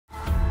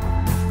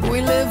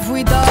We live,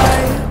 we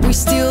die, we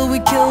steal, we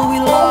kill, we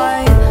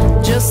lie,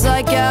 just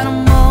like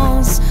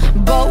animals,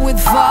 but with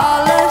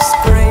far less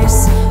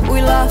grace.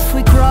 We laugh,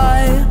 we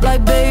cry,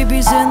 like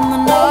babies in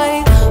the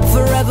night.